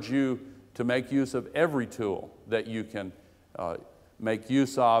 I urge you to make use of every tool that you can make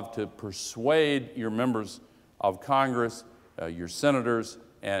use of to persuade your members of Congress, your senators,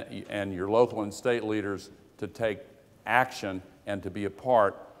 and your local and state leaders to take action and to be a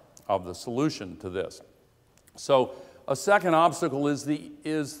part of the solution to this. So a second obstacle is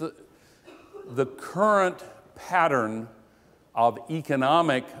the current pattern of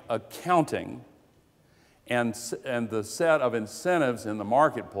economic accounting and the set of incentives in the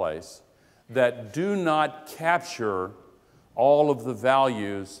marketplace that do not capture all of the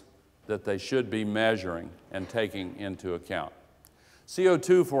values that they should be measuring and taking into account.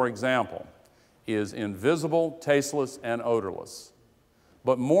 CO2, for example, is invisible, tasteless, and odorless.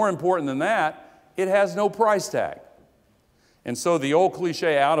 But more important than that, it has no price tag. And so the old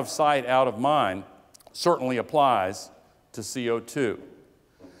cliche, out of sight, out of mind, certainly applies to CO2.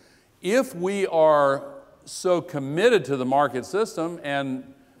 If we are so committed to the market system,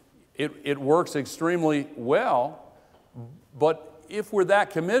 and it works extremely well, but if we're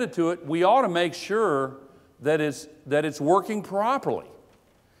that committed to it, we ought to make sure that it's working properly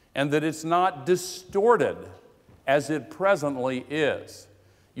and that it's not distorted as it presently is.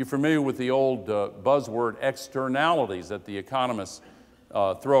 You're familiar with the old buzzword externalities that the economists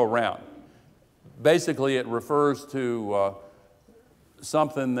throw around. Basically, it refers to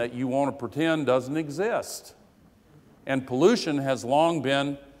something that you want to pretend doesn't exist. And pollution has long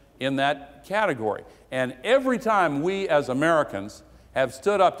been in that category. And every time we as Americans have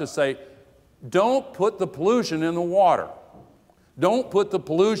stood up to say, don't put the pollution in the water. Don't put the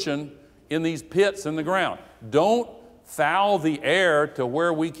pollution in these pits in the ground. Don't foul the air to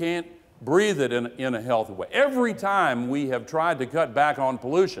where we can't breathe it in a healthy way. Every time we have tried to cut back on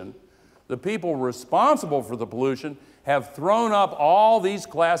pollution, the people responsible for the pollution have thrown up all these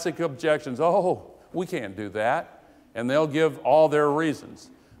classic objections. Oh, we can't do that. And they'll give all their reasons.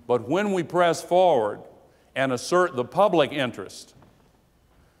 But when we press forward and assert the public interest,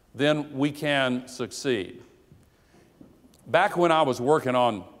 then we can succeed. Back when I was working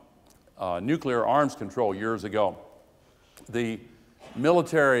on nuclear arms control years ago, the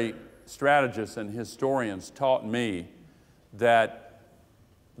military strategists and historians taught me that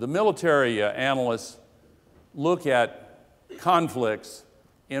the military analysts look at conflicts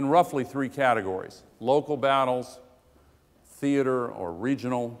in roughly 3 categories: local battles, theater or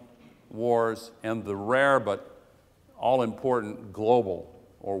regional wars, and the rare but all-important global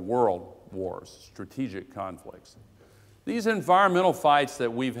or world wars, strategic conflicts. These environmental fights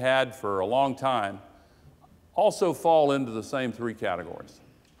that we've had for a long time also fall into the same three categories.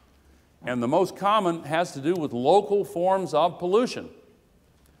 And the most common has to do with local forms of pollution.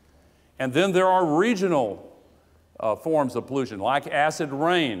 And then there are regional forms of pollution, like acid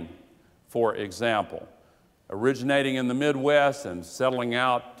rain, for example, originating in the Midwest and settling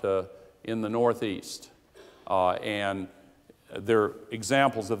out in the Northeast. And there are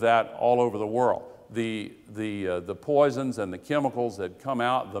examples of that all over the world. The poisons and the chemicals that come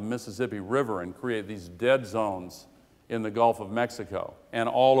out the Mississippi River and create these dead zones in the Gulf of Mexico and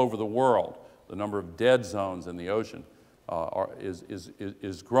all over the world. The number of dead zones in the ocean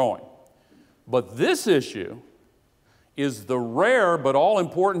is growing. But this issue is the rare but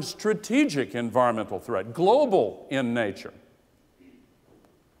all-important strategic environmental threat, global in nature.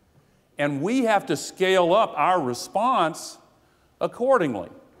 And we have to scale up our response accordingly.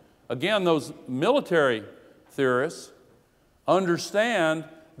 Again, those military theorists understand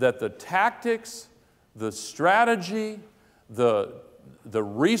that the tactics, the strategy, the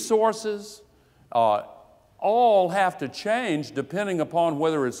resources, all have to change depending upon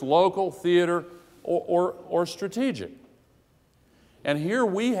whether it's local, theater, or strategic. And here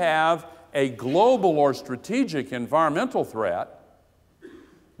we have a global or strategic environmental threat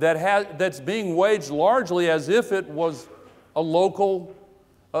that's being waged largely as if it was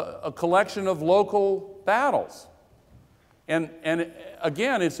a collection of local battles. And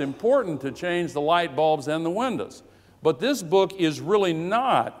again, it's important to change the light bulbs and the windows. But this book is really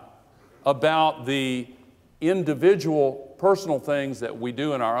not about the individual personal things that we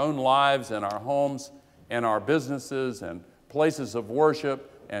do in our own lives and our homes and our businesses and places of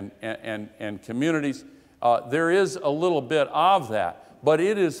worship and communities. There is a little bit of that, but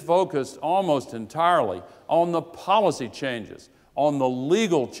it is focused almost entirely on the policy changes, on the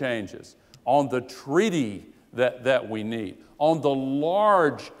legal changes, on the treaty that we need, on the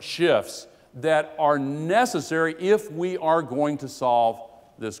large shifts that are necessary if we are going to solve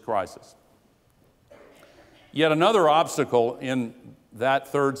this crisis. Yet another obstacle in that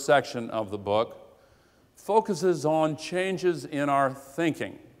third section of the book focuses on changes in our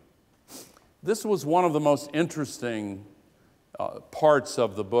thinking. This was one of the most interesting parts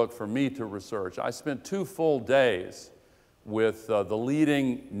of the book for me to research. I spent 2 full days with the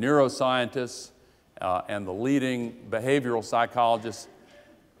leading neuroscientists and the leading behavioral psychologists.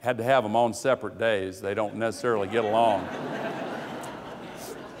 Had to have them on separate days. They don't necessarily get along.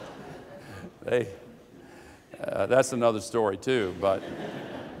 That's another story too. But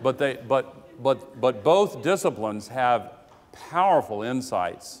both disciplines have powerful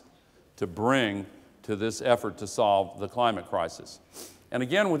insights to bring to this effort to solve the climate crisis. And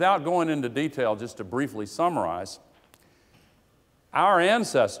again, without going into detail, just to briefly summarize, our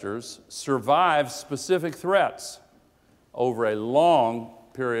ancestors survived specific threats over a long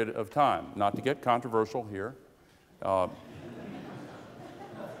period of time. Not to get controversial here.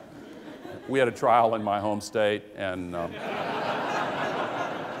 We had a trial in my home state, and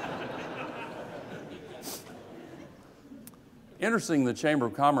interesting, the Chamber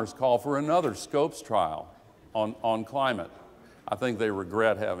of Commerce called for another Scopes trial on climate. I think they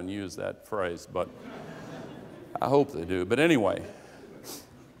regret having used that phrase, but I hope they do. But anyway,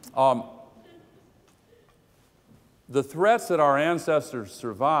 the threats that our ancestors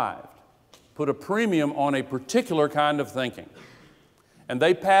survived put a premium on a particular kind of thinking. And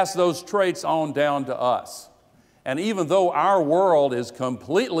they passed those traits on down to us. And even though our world is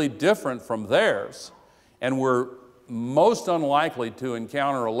completely different from theirs, and we're most unlikely to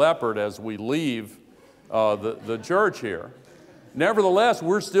encounter a leopard as we leave the church here, nevertheless,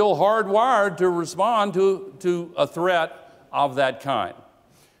 we're still hardwired to respond to a threat of that kind.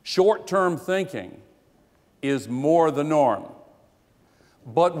 Short-term thinking is more the norm.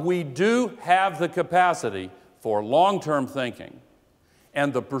 But we do have the capacity for long-term thinking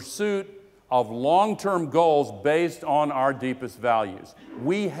and the pursuit of long-term goals based on our deepest values.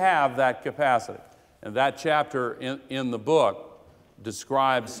 We have that capacity. And that chapter in the book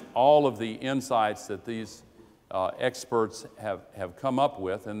describes all of the insights that these experts have come up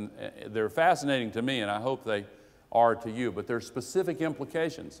with, and they're fascinating to me, and I hope they are to you. But there are specific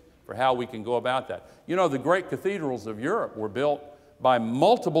implications for how we can go about that. You know, the great cathedrals of Europe were built by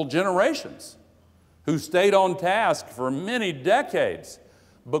multiple generations who stayed on task for many decades,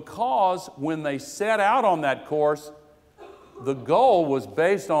 because when they set out on that course, the goal was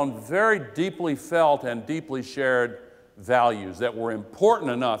based on very deeply felt and deeply shared values that were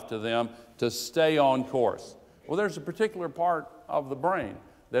important enough to them to stay on course. Well, there's a particular part of the brain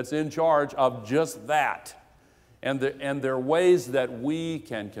that's in charge of just that. And there are ways that we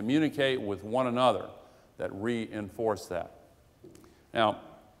can communicate with one another that reinforce that. Now,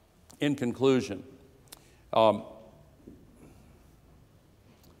 in conclusion,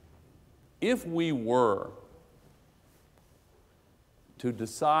 if we were to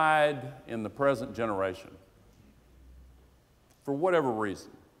decide in the present generation, for whatever reason,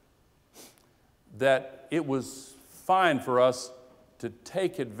 that it was fine for us to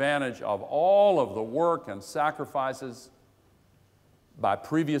take advantage of all of the work and sacrifices by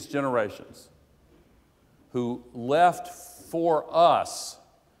previous generations who left for us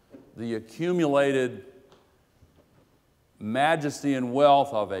the accumulated majesty and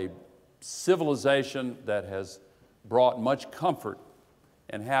wealth of a civilization that has brought much comfort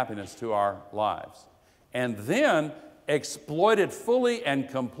and happiness to our lives, and then exploit it fully and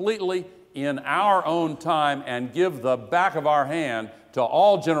completely in our own time and give the back of our hand to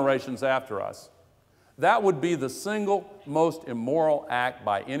all generations after us, that would be the single most immoral act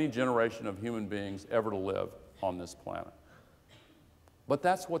by any generation of human beings ever to live on this planet. But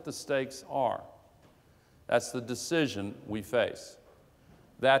that's what the stakes are. That's the decision we face.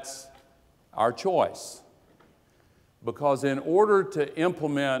 That's our choice. Because in order to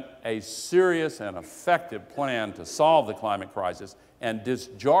implement a serious and effective plan to solve the climate crisis and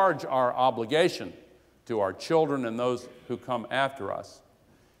discharge our obligation to our children and those who come after us,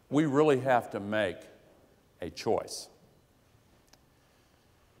 we really have to make a choice.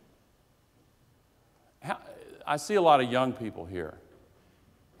 I see a lot of young people here.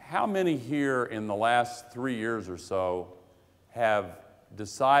 How many here in the last 3 years or so have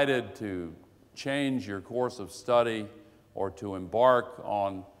decided to change your course of study or to embark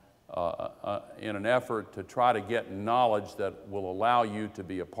on in an effort to try to get knowledge that will allow you to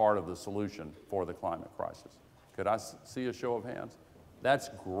be a part of the solution for the climate crisis? Could I see a show of hands? That's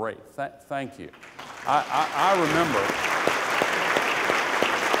great. Thank you. I remember.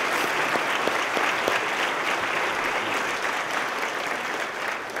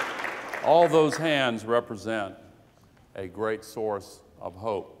 All those hands represent a great source of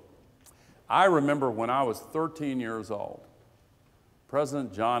hope. I remember when I was 13 years old,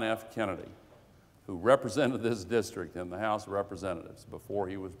 President John F. Kennedy, who represented this district in the House of Representatives before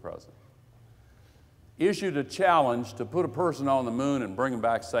he was president, issued a challenge to put a person on the moon and bring him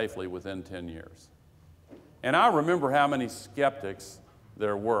back safely within 10 years. And I remember how many skeptics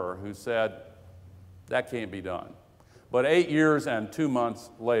there were who said, that can't be done. But 8 years and 2 months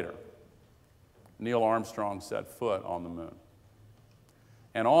later, Neil Armstrong set foot on the moon.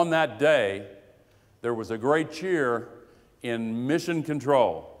 And on that day, there was a great cheer in Mission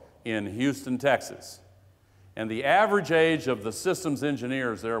Control in Houston, Texas. And the average age of the systems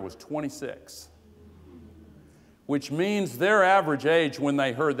engineers there was 26, which means their average age when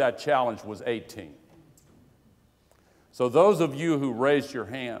they heard that challenge was 18. So those of you who raised your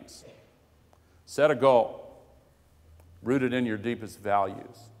hands, set a goal rooted in your deepest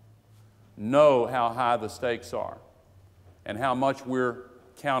values. Know how high the stakes are and how much we're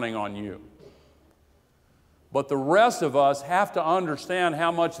counting on you. But the rest of us have to understand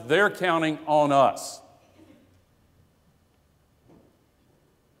how much they're counting on us.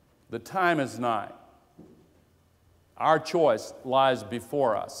 The time is nigh. Our choice lies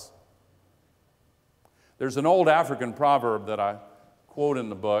before us. There's an old African proverb that I quote in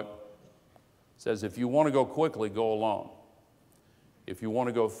the book. It says, if you want to go quickly, go alone. If you want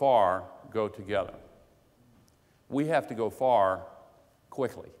to go far, go together. We have to go far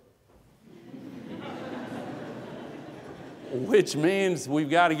quickly. Which means we've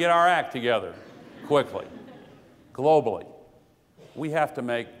got to get our act together quickly, globally. We have to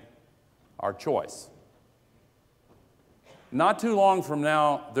make our choice. Not too long from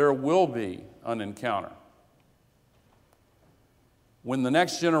now, there will be an encounter when the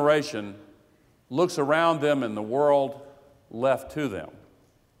next generation looks around them in the world left to them.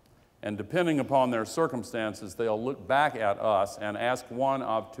 And depending upon their circumstances, they'll look back at us and ask one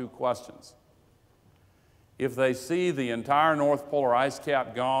of two questions. If they see the entire North Polar ice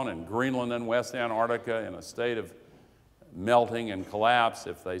cap gone and Greenland and West Antarctica in a state of melting and collapse,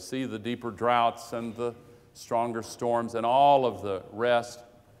 if they see the deeper droughts and the stronger storms and all of the rest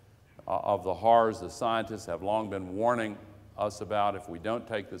of the horrors the scientists have long been warning us about if we don't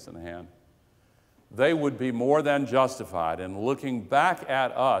take this in hand, they would be more than justified in looking back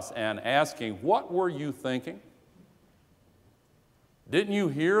at us and asking, what were you thinking? Didn't you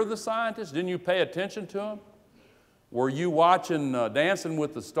hear the scientists? Didn't you pay attention to them? Were you watching Dancing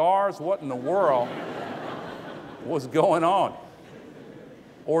with the Stars? What in the world was going on?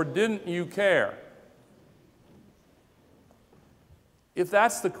 Or didn't you care? If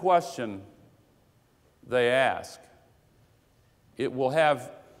that's the question, they ask, it will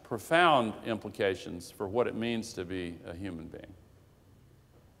have profound implications for what it means to be a human being.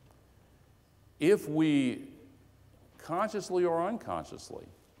 If we consciously or unconsciously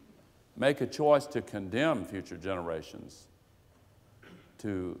make a choice to condemn future generations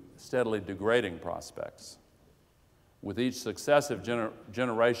to steadily degrading prospects, with each successive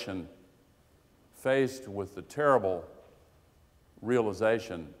generation faced with the terrible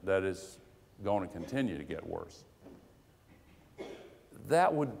realization that it's going to continue to get worse,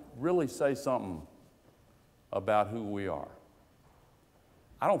 that would really say something about who we are.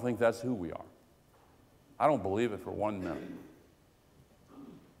 I don't think that's who we are. I don't believe it for 1 minute.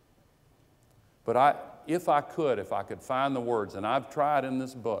 But if I could find the words, and I've tried in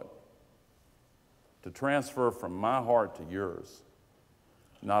this book to transfer from my heart to yours,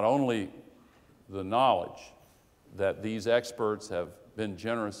 not only the knowledge that these experts have been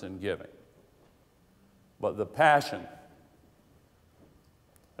generous in giving, but the passion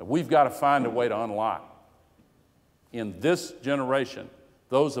that we've got to find a way to unlock in this generation,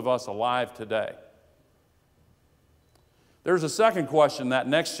 those of us alive today. There's a second question that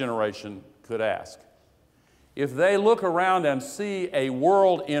next generation could ask. If they look around and see a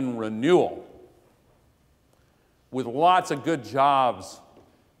world in renewal, with lots of good jobs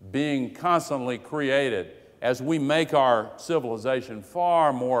being constantly created as we make our civilization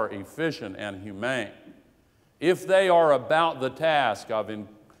far more efficient and humane, if they are about the task of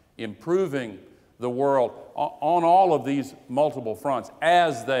improving the world on all of these multiple fronts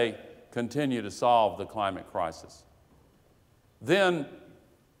as they continue to solve the climate crisis, then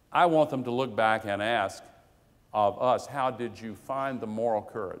I want them to look back and ask of us, how did you find the moral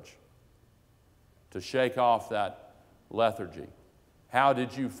courage to shake off that lethargy? How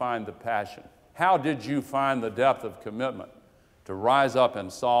did you find the passion? How did you find the depth of commitment to rise up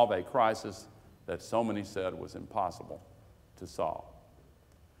and solve a crisis that so many said was impossible to solve?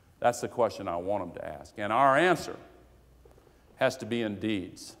 That's the question I want them to ask. And our answer has to be in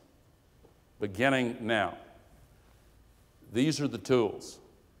deeds, beginning now. These are the tools.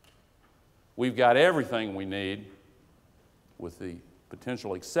 We've got everything we need, with the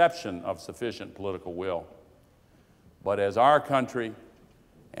potential exception of sufficient political will. But as our country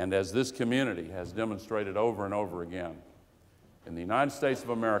and as this community has demonstrated over and over again, in the United States of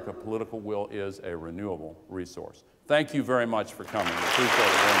America, political will is a renewable resource. Thank you very much for coming. I appreciate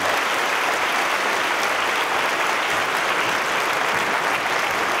it very much.